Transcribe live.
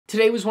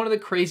Today was one of the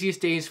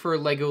craziest days for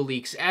LEGO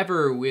leaks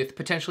ever, with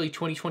potentially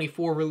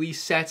 2024 release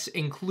sets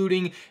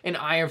including an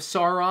Eye of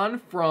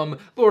Sauron from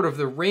Lord of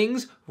the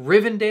Rings,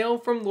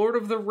 Rivendell from Lord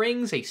of the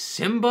Rings, a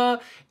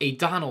Simba, a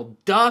Donald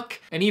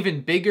Duck, an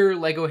even bigger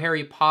LEGO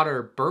Harry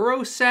Potter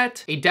Burrow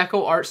set, a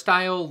deco art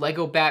style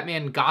LEGO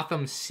Batman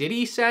Gotham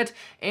City set,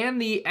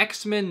 and the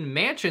X-Men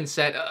Mansion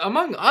set,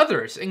 among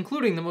others,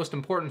 including the most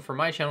important for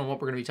my channel and what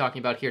we're going to be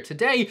talking about here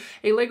today,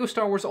 a LEGO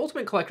Star Wars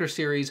Ultimate Collector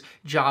Series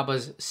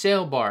Jabba's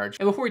Sail Barge.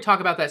 And before we talk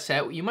about that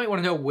set, you might want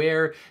to know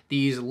where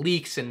these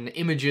leaks and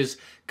images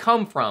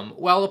come from.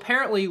 Well,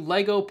 apparently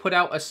LEGO put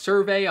out a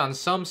survey on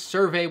some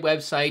survey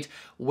website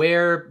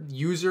where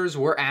users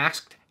were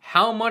asked,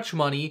 how much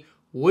money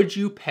would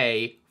you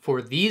pay for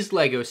these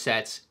LEGO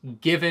sets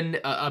given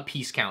a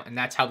piece count? And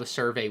that's how the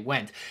survey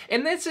went.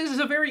 And this is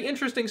a very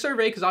interesting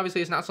survey because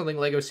obviously it's not something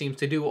LEGO seems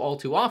to do all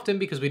too often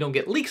because we don't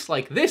get leaks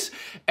like this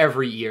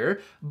every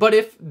year. But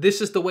if this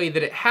is the way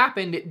that it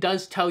happened, it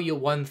does tell you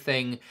one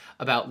thing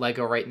about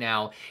LEGO right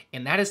now,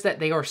 and that is that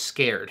they are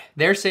scared.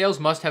 Their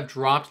sales must have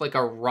dropped like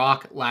a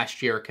rock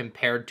last year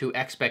compared to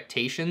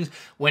expectations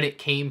when it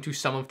came to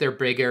some of their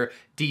bigger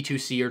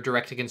D2C or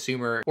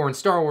direct-to-consumer, or in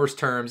Star Wars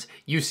terms,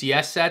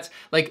 UCS sets.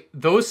 Like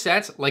those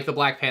sets, like the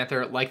Black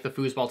Panther, like the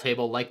Foosball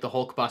Table, like the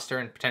Hulkbuster,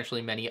 and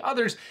potentially many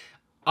others,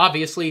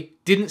 obviously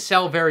didn't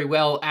sell very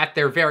well at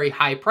their very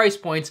high price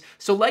points,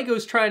 so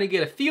LEGO's trying to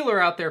get a feeler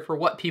out there for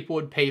what people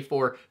would pay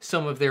for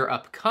some of their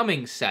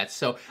upcoming sets.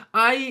 So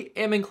I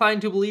am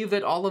inclined to believe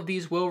that all of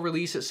these will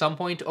release at some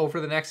point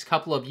over the next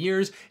couple of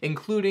years,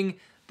 including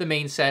the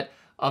main set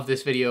of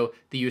this video,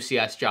 the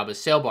UCS Jabba's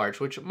Sail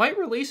Barge, which might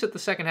release at the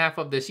second half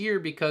of this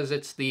year because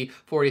it's the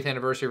 40th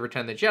anniversary of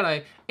Return of the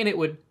Jedi, and it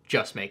would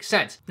just make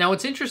sense. Now,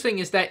 what's interesting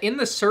is that in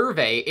the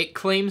survey, it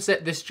claims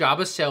that this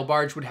Jabba's Sail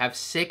Barge would have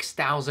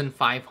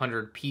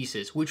 6,500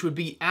 pieces, which would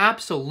be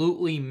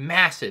absolutely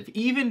massive,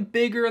 even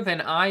bigger than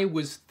I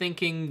was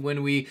thinking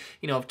when we,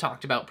 have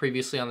talked about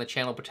previously on the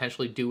channel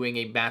potentially doing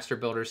a Master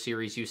Builder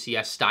Series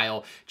UCS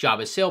style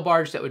Jabba's Sail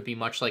Barge that would be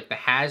much like the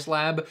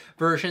HasLab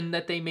version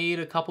that they made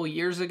a couple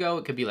years ago.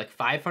 It could be like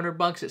 500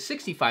 bucks. At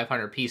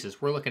 6,500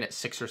 pieces, we're looking at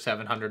 $600 or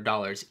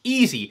 $700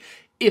 easy,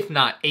 if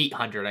not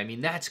 800. I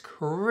mean, that's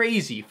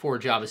crazy for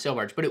Jabba's Sail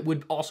Barge, but it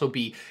would also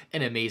be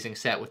an amazing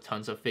set with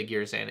tons of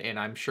figures, and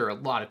I'm sure a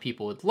lot of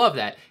people would love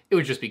that. It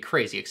would just be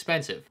crazy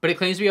expensive. But it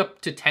claims to be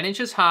up to 10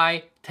 inches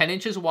high, 10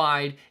 inches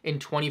wide, and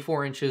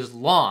 24 inches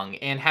long.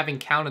 And having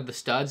counted the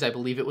studs, I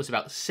believe it was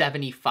about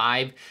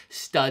 75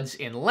 studs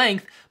in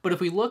length. But if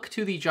we look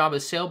to the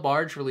Jabba's Sail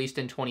Barge released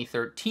in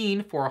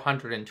 2013 for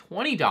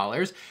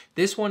 $120,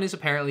 this one is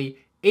apparently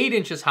 8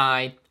 inches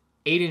high,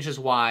 8 inches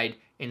wide,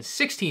 and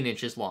 16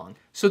 inches long.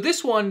 So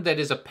this one that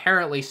is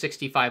apparently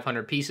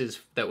 6,500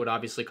 pieces that would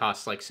obviously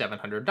cost like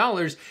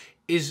 $700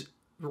 is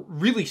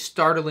really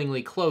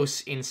startlingly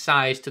close in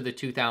size to the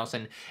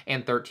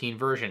 2013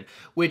 version,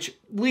 which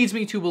leads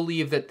me to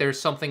believe that there's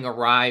something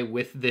awry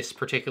with this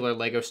particular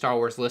LEGO Star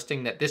Wars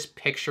listing, that this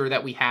picture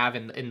that we have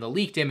in the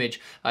leaked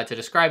image to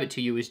describe it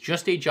to you is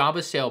just a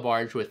Jabba's Sail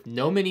Barge with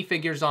no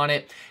minifigures on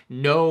it,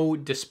 no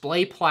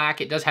display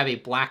plaque. It does have a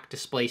black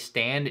display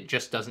stand, it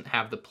just doesn't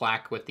have the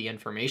plaque with the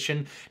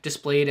information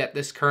displayed at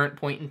this current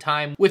point in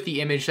time with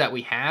the image that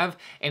we have,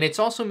 and it's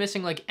also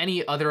missing like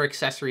any other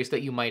accessories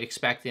that you might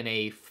expect in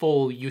a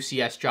full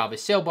UCS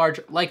Jabba's Sail Barge,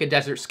 like a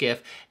desert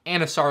skiff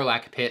and a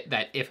Sarlacc pit,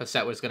 that if a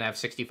set was going to have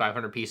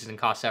 6,500 pieces and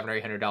cost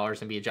 $700 or $800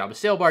 and be a Jabba's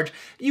Sail Barge,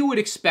 you would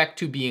expect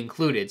to be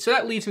included. So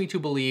that leads me to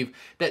believe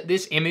that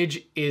this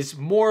image is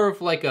more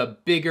of like a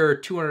bigger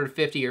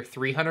 $250 or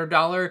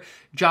 $300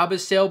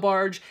 Jabba's Sail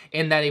Barge,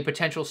 and that a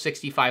potential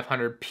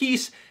 6,500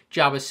 piece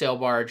Jabba's Sail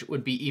Barge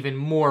would be even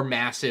more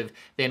massive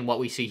than what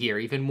we see here,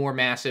 even more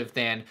massive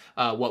than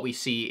what we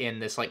see in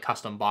this like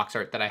custom box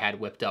art that I had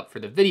whipped up for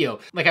the video.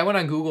 Like I went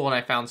on Google and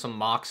I found some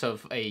mocks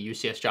of a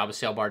UCS Jabba's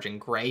Sail Barge in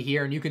gray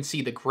here, and you can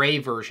see the gray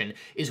version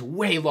is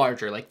way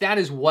larger. Like that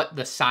is what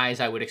the size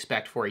I would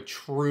expect for a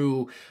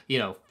true,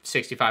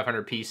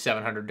 6,500 piece,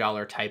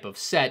 $700 type of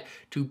set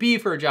to be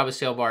for a Jabba's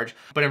Sail Barge.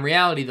 But in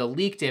reality, the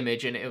leaked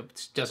image, and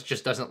it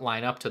just doesn't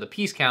line up to the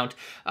piece count,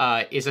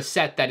 is a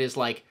set that is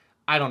like,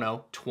 I don't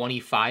know,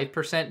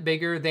 25%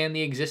 bigger than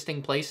the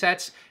existing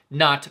playsets,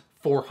 not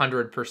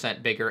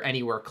 400% bigger,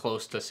 anywhere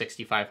close to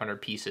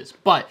 6,500 pieces.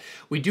 But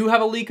we do have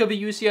a leak of a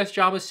UCS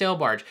Jabba's Sail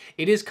Barge.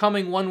 It is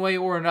coming one way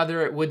or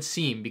another, it would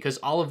seem, because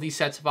all of these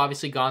sets have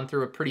obviously gone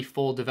through a pretty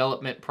full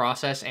development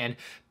process and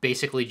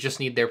basically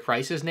just need their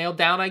prices nailed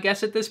down, I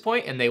guess, at this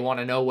point, and they want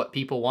to know what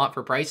people want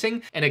for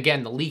pricing. And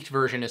again, the leaked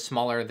version is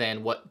smaller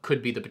than what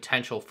could be the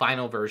potential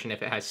final version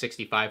if it has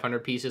 6,500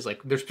 pieces.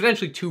 Like, there's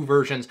potentially two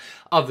versions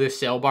of this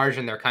sail barge,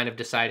 and they're kind of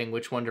deciding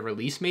which one to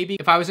release, maybe.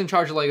 If I was in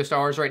charge of LEGO Star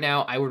Wars right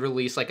now, I would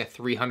release like a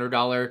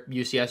 $300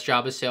 UCS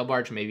Jabba's sail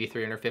barge, maybe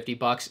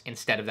 $350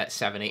 instead of that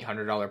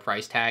 $700-800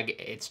 price tag.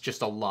 It's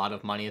just a lot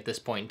of money at this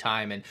point in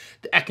time, and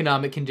the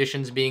economic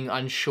conditions being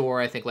unsure,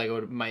 I think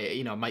LEGO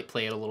might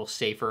play it a little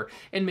safer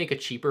and make a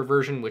cheaper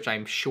version, which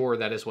I'm sure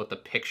that is what the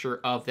picture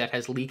of that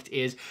has leaked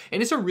is.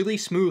 And it's a really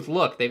smooth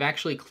look. They've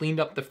actually cleaned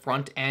up the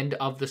front end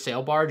of the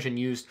sail barge and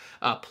used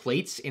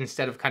plates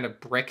instead of kind of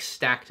bricks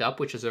stacked up,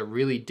 which is a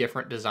really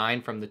different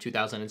design from the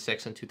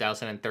 2006 and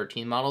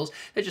 2013 models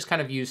that just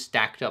kind of use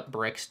stacked up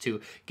bricks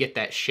to get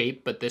that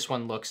shape. But this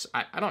one looks,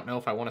 I don't know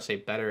if I want to say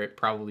better, it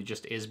probably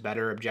just is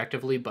better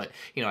objectively, but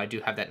I do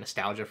have that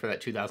nostalgia for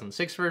that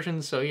 2006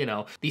 version, so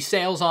the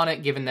sails on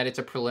it, given that it's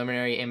a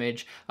preliminary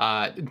image,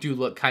 do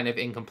look kind of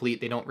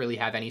incomplete. They don't really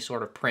have any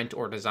sort of print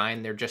or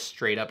design. They're just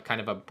straight up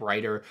kind of a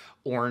brighter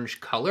orange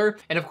color.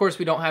 And of course,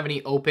 we don't have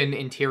any open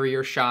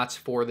interior shots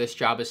for this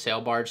Jabba's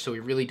sail barge, so we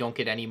really don't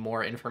get any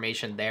more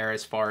information there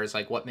as far as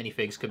like what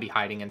minifigs could be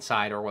hiding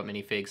inside or what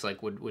minifigs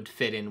like would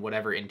fit in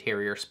whatever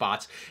interior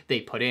spots they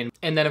put in.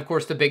 And then of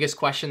course the biggest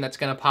question that's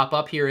going to pop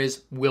up here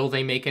is, will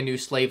they make a new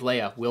Slave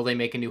Leia? Will they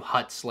make a new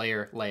Hutt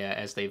Slayer Leia,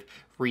 as they've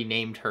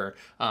renamed her?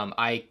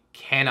 I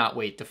cannot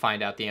wait to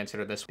find out the answer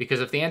to this, because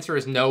if the answer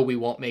is no, we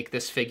won't make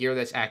this figure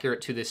that's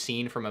accurate to this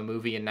scene from a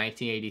movie in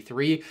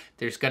 1983,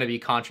 there's going to be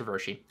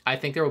controversy. I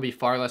think there will be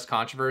far less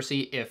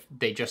controversy if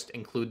they just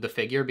include the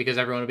figure, because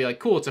everyone will be like,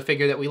 cool, it's a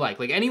figure that we like.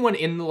 Like anyone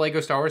in the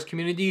LEGO Star Wars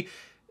community,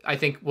 I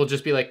think will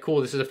just be like,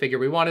 cool, this is a figure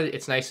we wanted.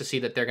 It's nice to see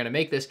that they're going to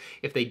make this.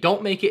 If they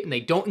don't make it and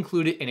they don't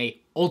include it in a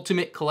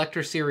Ultimate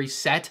Collector Series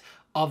set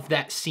of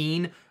that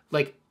scene,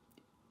 like,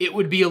 it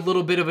would be a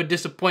little bit of a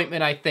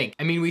disappointment, I think.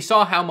 I mean, we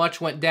saw how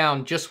much went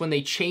down just when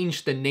they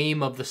changed the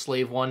name of the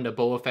Slave One to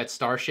Boba Fett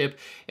Starship.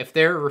 If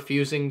they're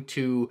refusing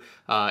to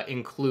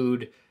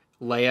include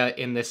Leia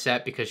in this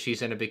set because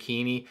she's in a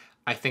bikini,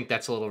 I think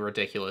that's a little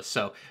ridiculous.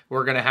 So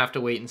we're going to have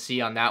to wait and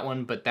see on that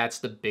one, but that's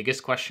the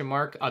biggest question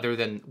mark, other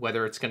than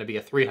whether it's going to be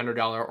a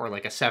 $300 or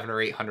like a $700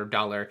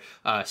 or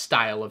 $800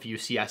 style of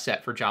UCS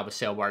set for Jabba's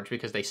sail barge,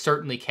 because they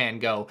certainly can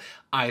go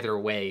either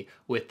way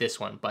with this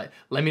one. But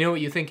let me know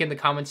what you think in the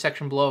comments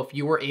section below. If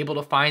you were able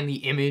to find the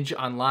image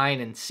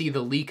online and see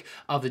the leak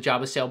of the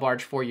Jabba's sail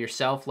barge for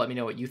yourself, let me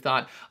know what you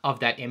thought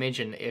of that image,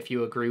 and if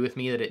you agree with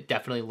me that it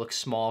definitely looks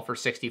small for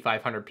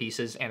 6,500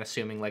 pieces and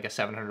assuming like a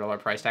 $700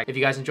 price tag. If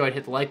you guys enjoyed,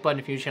 hit the like button.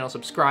 If you're new to the channel,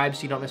 subscribe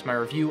so you don't miss my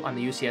review on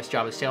the UCS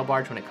Jabba's sail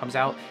barge when it comes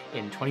out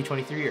in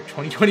 2023 or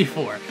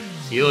 2024.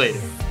 See you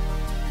later.